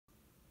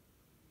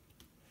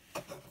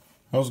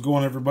How's it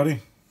going, everybody?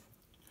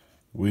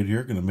 Wade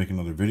here, going to make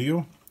another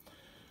video.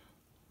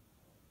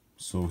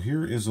 So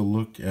here is a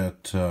look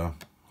at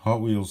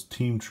Hot Wheels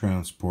Team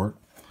Transport.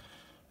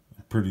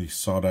 A pretty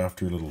sought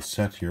after little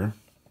set here.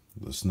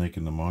 The Snake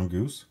and the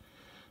Mongoose.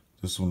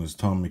 This one is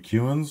Tom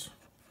McEwen's,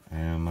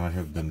 and I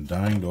have been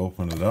dying to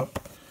open it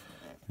up.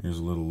 Here's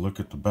a little look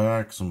at the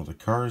back, some of the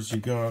cars you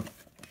got.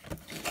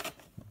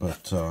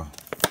 But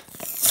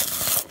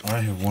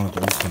I have wanted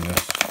to open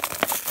this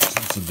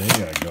since the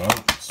day I got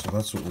it. So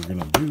that's what we're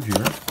going to do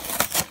here.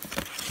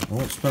 I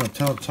won't spend a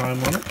ton of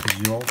time on it because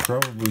you all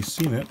probably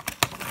seen it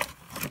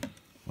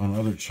on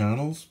other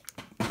channels.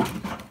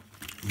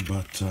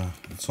 But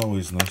it's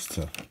always nice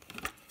to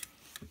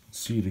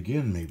see it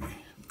again, maybe.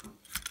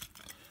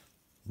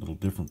 A little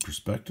different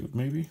perspective,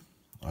 maybe?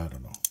 I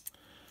don't know.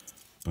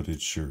 But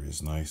it sure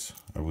is nice.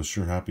 I was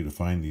sure happy to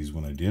find these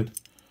when I did.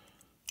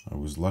 I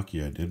was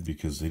lucky I did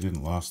because they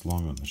didn't last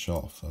long on the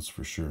shelf, that's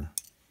for sure.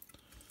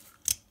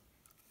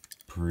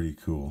 Pretty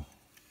cool.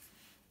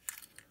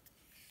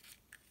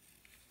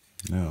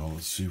 Now,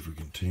 let's see if we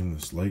can tame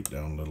this light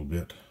down a little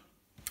bit.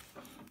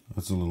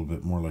 That's a little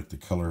bit more like the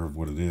color of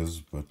what it is,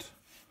 but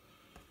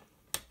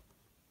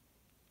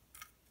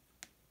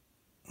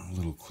a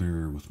little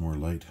clearer with more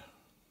light.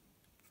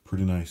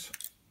 Pretty nice.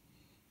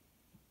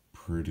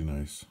 Pretty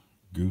nice.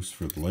 Goose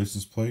for the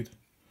license plate.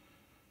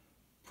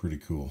 Pretty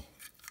cool.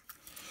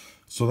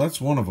 So that's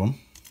one of them.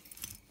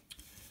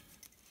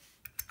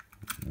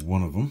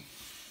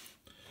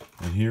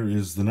 And here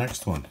is the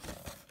next one.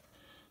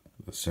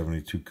 The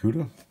 72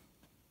 CUDA.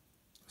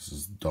 This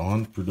is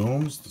Don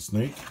Prudhomme's, the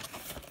Snake.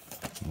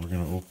 And we're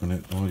going to open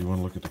it. Oh, you want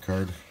to look at the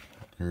card?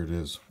 There it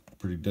is.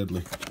 Pretty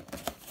deadly.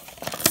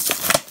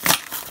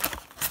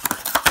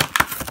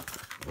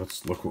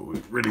 Let's look what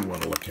we really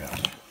want to look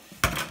at.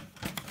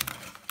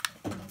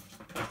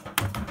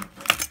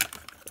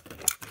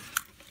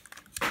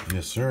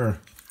 Yes, sir.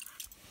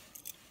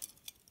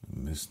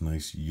 And this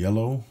nice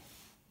yellow.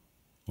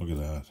 Look at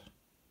that.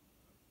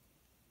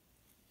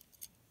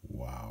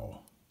 Wow.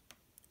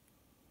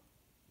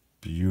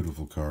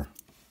 Beautiful car.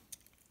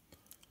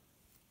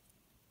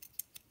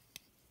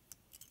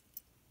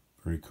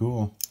 Very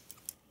cool.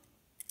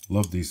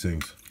 Love these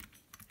things.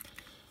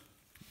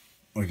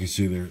 Like you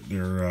see,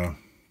 they're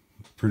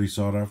pretty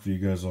sought after. You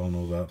guys all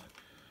know that.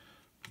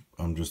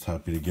 I'm just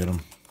happy to get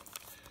them.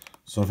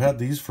 So I've had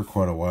these for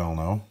quite a while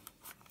now.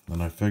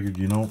 And I figured,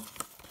 you know,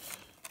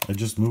 I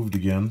just moved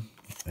again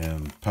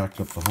and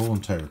packed up the whole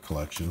entire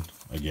collection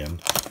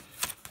again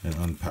and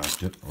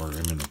unpacked it, or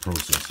I'm in the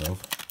process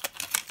of.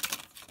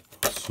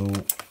 So,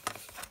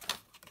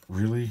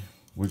 really,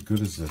 what good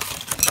is this?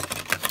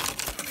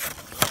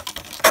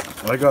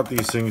 I got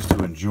these things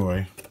to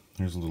enjoy.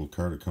 Here's a little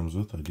card it comes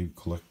with. I do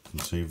collect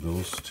and save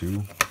those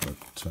too,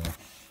 but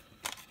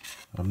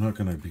I'm not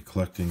going to be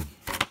collecting.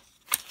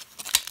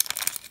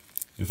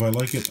 If I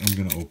like it, I'm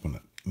going to open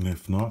it. And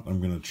if not,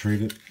 I'm going to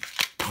trade it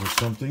or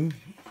something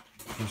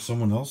for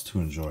someone else to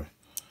enjoy.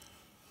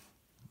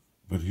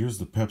 But here's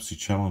the Pepsi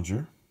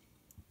Challenger.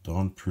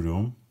 Don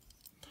Prudhomme.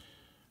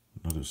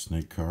 Another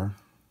Snake car.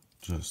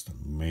 Just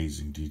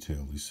amazing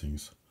detail, these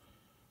things.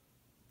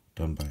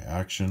 Done by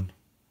Action.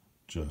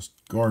 Just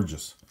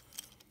gorgeous.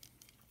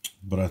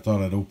 But I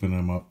thought I'd open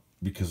them up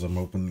because I'm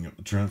opening up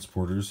the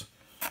transporters.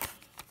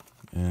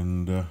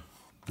 And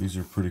these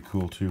are pretty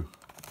cool too.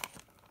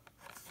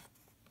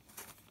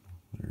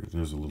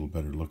 There's a little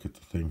better look at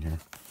the thing here.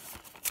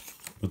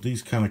 But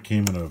these kind of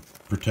came in a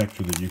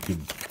protector that you could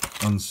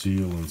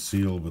unseal and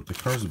seal. But the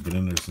cars have been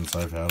in there since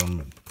I've had them.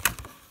 And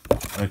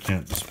I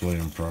can't display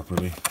them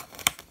properly.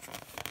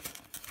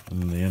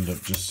 And then they end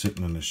up just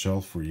sitting on the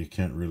shelf where you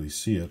can't really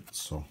see it.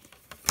 So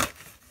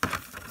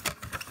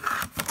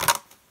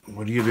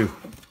what do?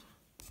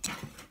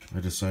 I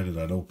decided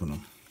I'd open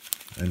them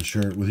and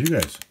share it with you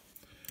guys.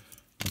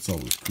 That's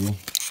always cool.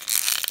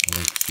 I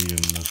like seeing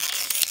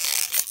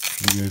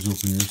you guys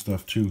open your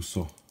stuff too.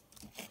 So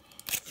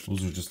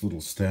those are just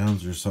little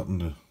stands or something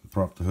to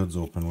prop the hoods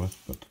open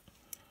with. But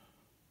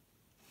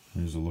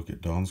here's a look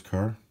at Don's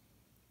car.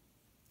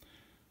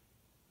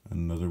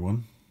 Another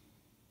one.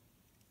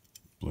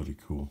 Bloody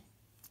cool.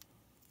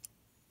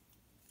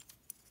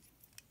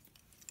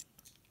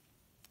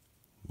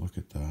 Look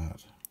at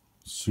that.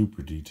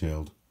 Super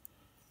detailed.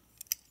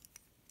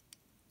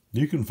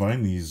 You can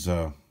find these,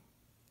 well,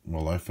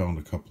 I found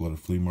a couple at a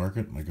flea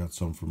market, and I got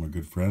some from a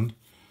good friend.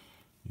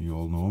 You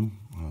all know him,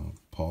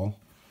 Paul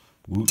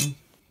Wooten.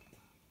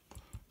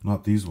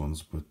 Not these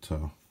ones, but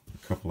a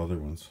couple other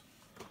ones.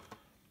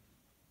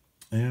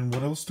 And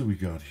what else do we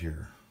got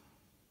here?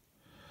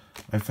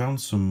 I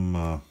found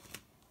some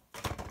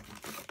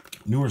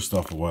newer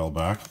stuff a while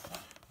back.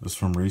 This is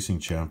from Racing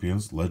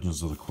Champions,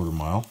 Legends of the Quarter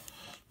Mile.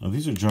 Now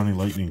these are Johnny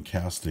Lightning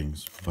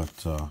castings,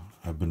 but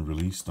have been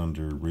released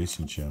under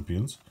Racing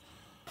Champions.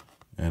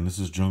 And this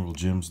is Jungle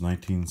Jim's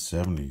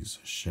 1970s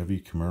Chevy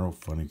Camaro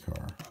funny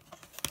car.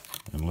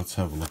 And let's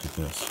have a look at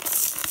this.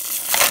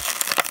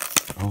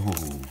 Oh.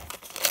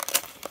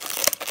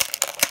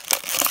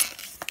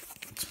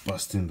 Let's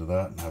bust into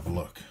that and have a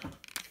look.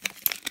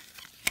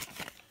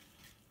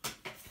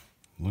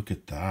 look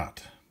at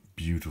that.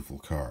 Beautiful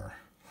car.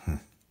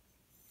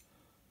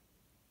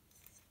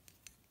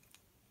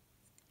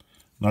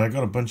 Now I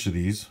got a bunch of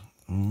these.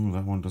 Oh,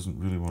 that one doesn't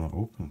really want to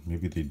open.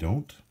 Maybe they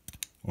don't.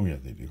 Oh yeah,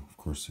 they do. Of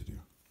course they do.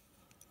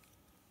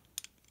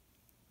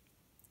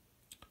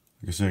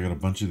 Like I say, I got a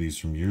bunch of these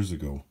from years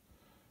ago.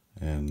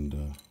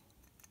 And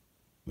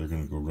they're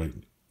going to go right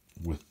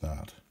with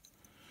that.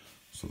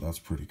 So that's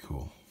pretty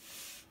cool.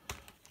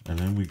 And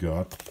then we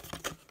got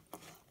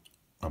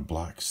a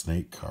black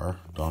snake car,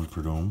 Don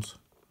Prudhomme's.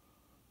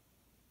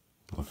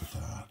 Look at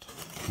that.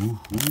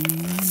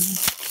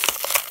 Woohoo!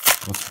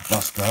 Let's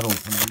bust that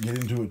open and get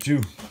into it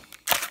too.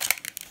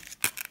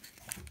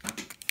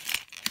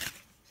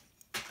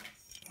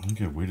 I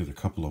think I waited a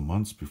couple of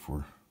months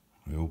before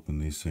I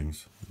opened these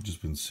things. I've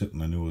just been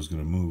sitting. I knew I was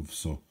going to move,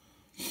 so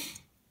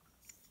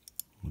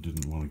I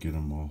didn't want to get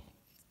them all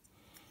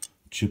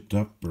chipped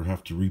up or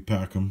have to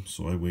repack them,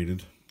 so I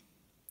waited.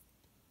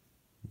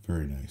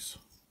 Very nice.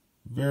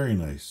 Very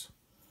nice.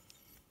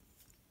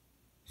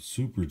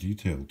 Super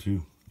detailed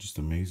too. Just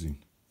amazing.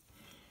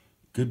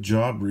 Good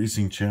job,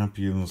 Racing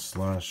Champions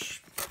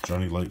slash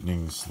Johnny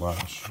Lightning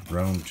slash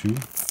Round 2.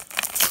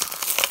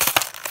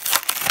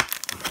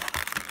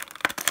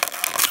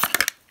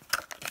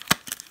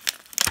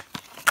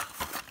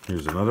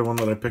 Here's another one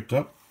that I picked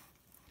up.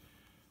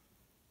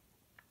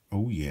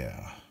 Oh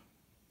yeah.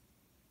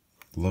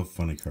 Love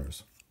funny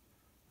cars.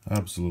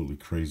 Absolutely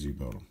crazy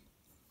about them.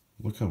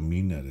 Look how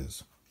mean that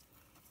is.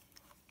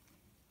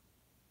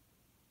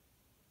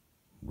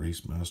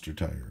 Race Master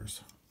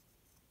tires.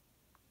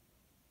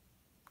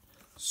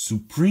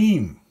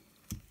 Supreme.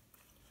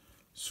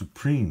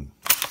 Supreme.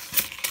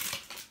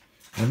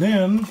 And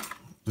then,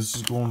 this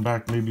is going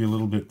back maybe a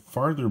little bit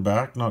farther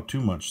back, not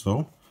too much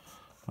though.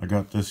 I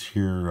got this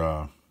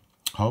here,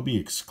 hobby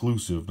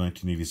exclusive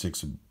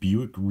 1986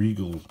 Buick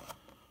Regal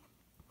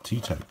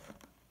T-Type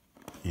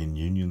in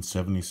Union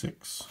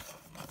 76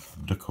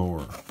 decor.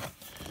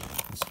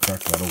 Let's crack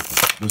that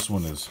open. This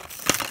one is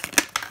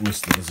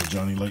listed as a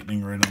Johnny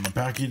Lightning right on the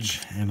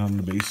package and on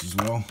the base as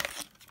well.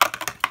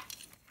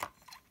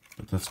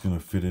 But that's going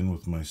to fit in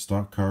with my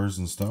stock cars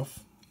and stuff.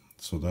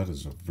 So that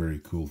is a very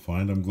cool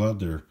find. I'm glad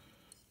they're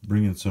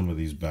bringing some of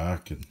these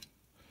back and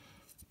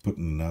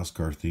putting the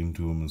NASCAR theme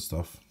to them and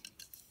stuff.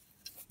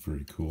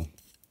 Very cool.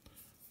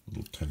 A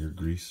little tire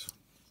grease.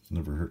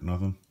 Never hurt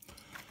nothing.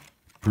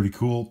 Pretty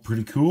cool.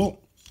 Pretty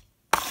cool.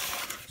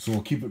 So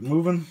we'll keep it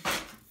moving.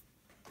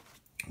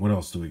 What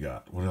else do we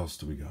got? What else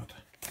do we got?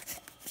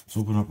 Let's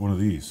open up one of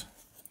these.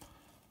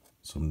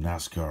 Some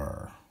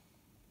NASCAR.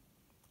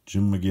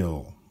 Jim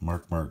McGill,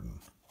 Mark Martin.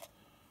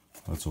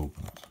 Let's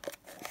open it.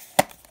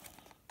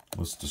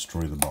 Let's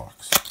destroy the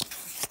box.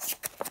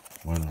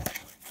 Why not?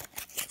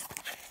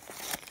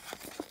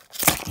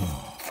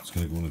 Oh, it's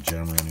going to go in a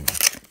jammer anyway.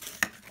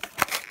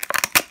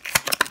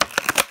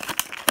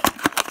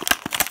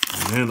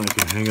 And then I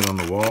can hang it on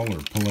the wall or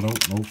pull it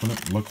out and open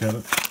it and look at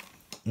it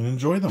and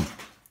enjoy them.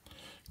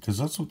 Because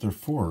that's what they're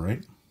for,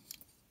 right?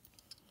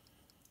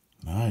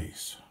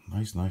 Nice.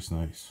 Nice, nice,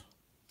 nice.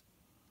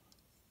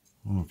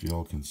 I don't know if you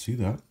all can see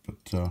that,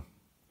 but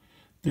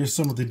there's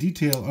some of the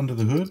detail under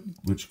the hood,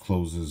 which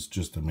closes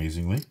just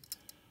amazingly.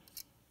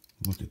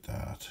 Look at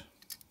that.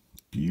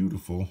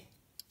 Beautiful.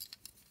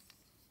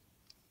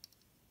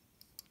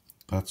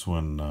 That's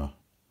when,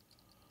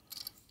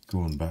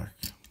 going back,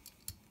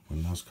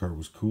 when NASCAR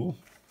was cool.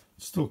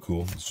 It's still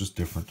cool, it's just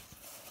different.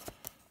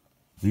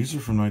 These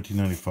are from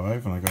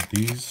 1995, and I got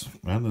these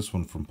and this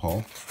one from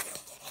Paul.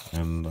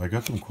 And I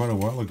got them quite a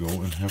while ago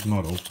and have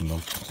not opened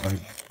them. I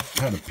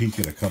had a peek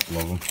at a couple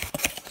of them,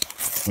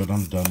 but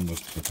I'm done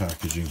with the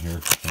packaging here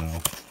for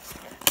now.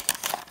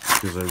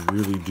 Because I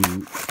really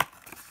do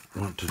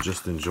want to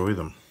just enjoy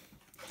them.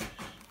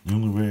 The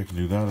only way I can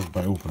do that is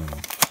by opening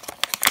them.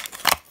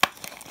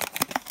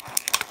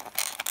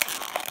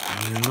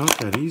 And they're not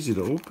that easy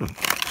to open.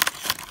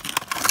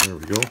 There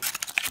we go.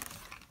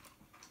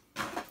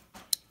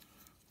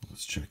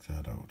 Let's check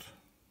that out.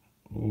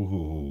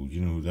 Oh,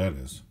 you know who that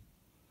is.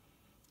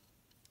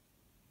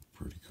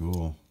 Pretty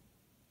cool.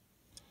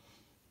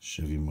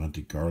 Chevy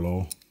Monte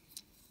Carlo.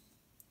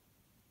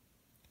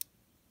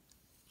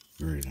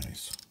 Very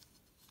nice.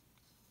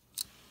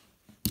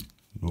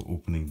 No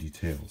opening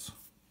details.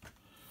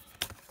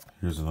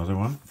 Here's another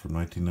one from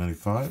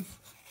 1995.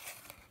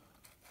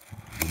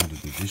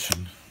 Limited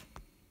edition.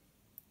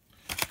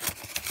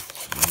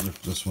 I'll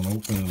rip this one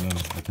open and then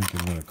I think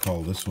I'm going to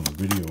call this one a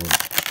video.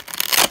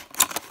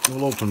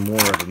 We'll open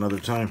more at another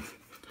time.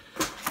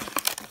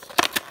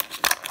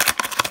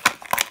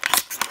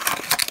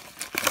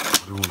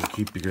 I don't want to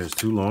keep you guys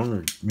too long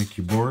or make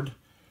you bored,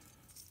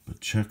 but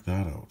check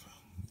that out.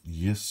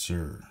 Yes,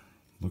 sir.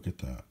 Look at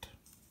that.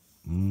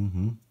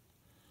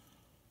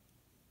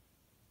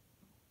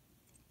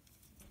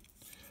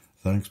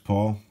 Thanks,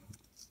 Paul.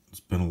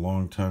 It's been a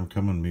long time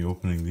coming, me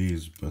opening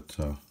these, but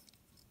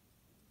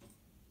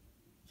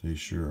they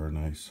sure are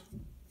nice.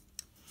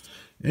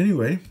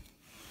 Anyway,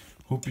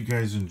 hope you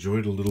guys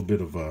enjoyed a little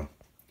bit of a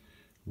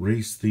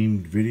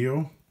race-themed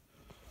video.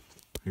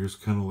 Here's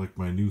kind of like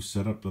my new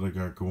setup that I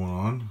got going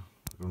on.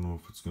 I don't know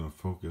if it's going to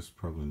focus.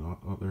 Probably not.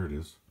 Oh, there it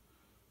is.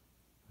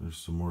 There's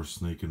some more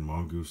snake and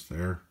mongoose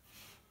there.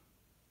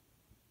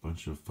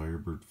 Bunch of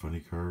Firebird funny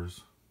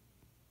cars.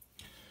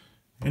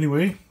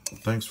 Anyway,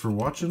 thanks for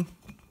watching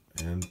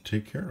and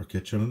take care. I'll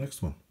catch you on the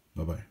next one.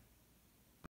 Bye-bye.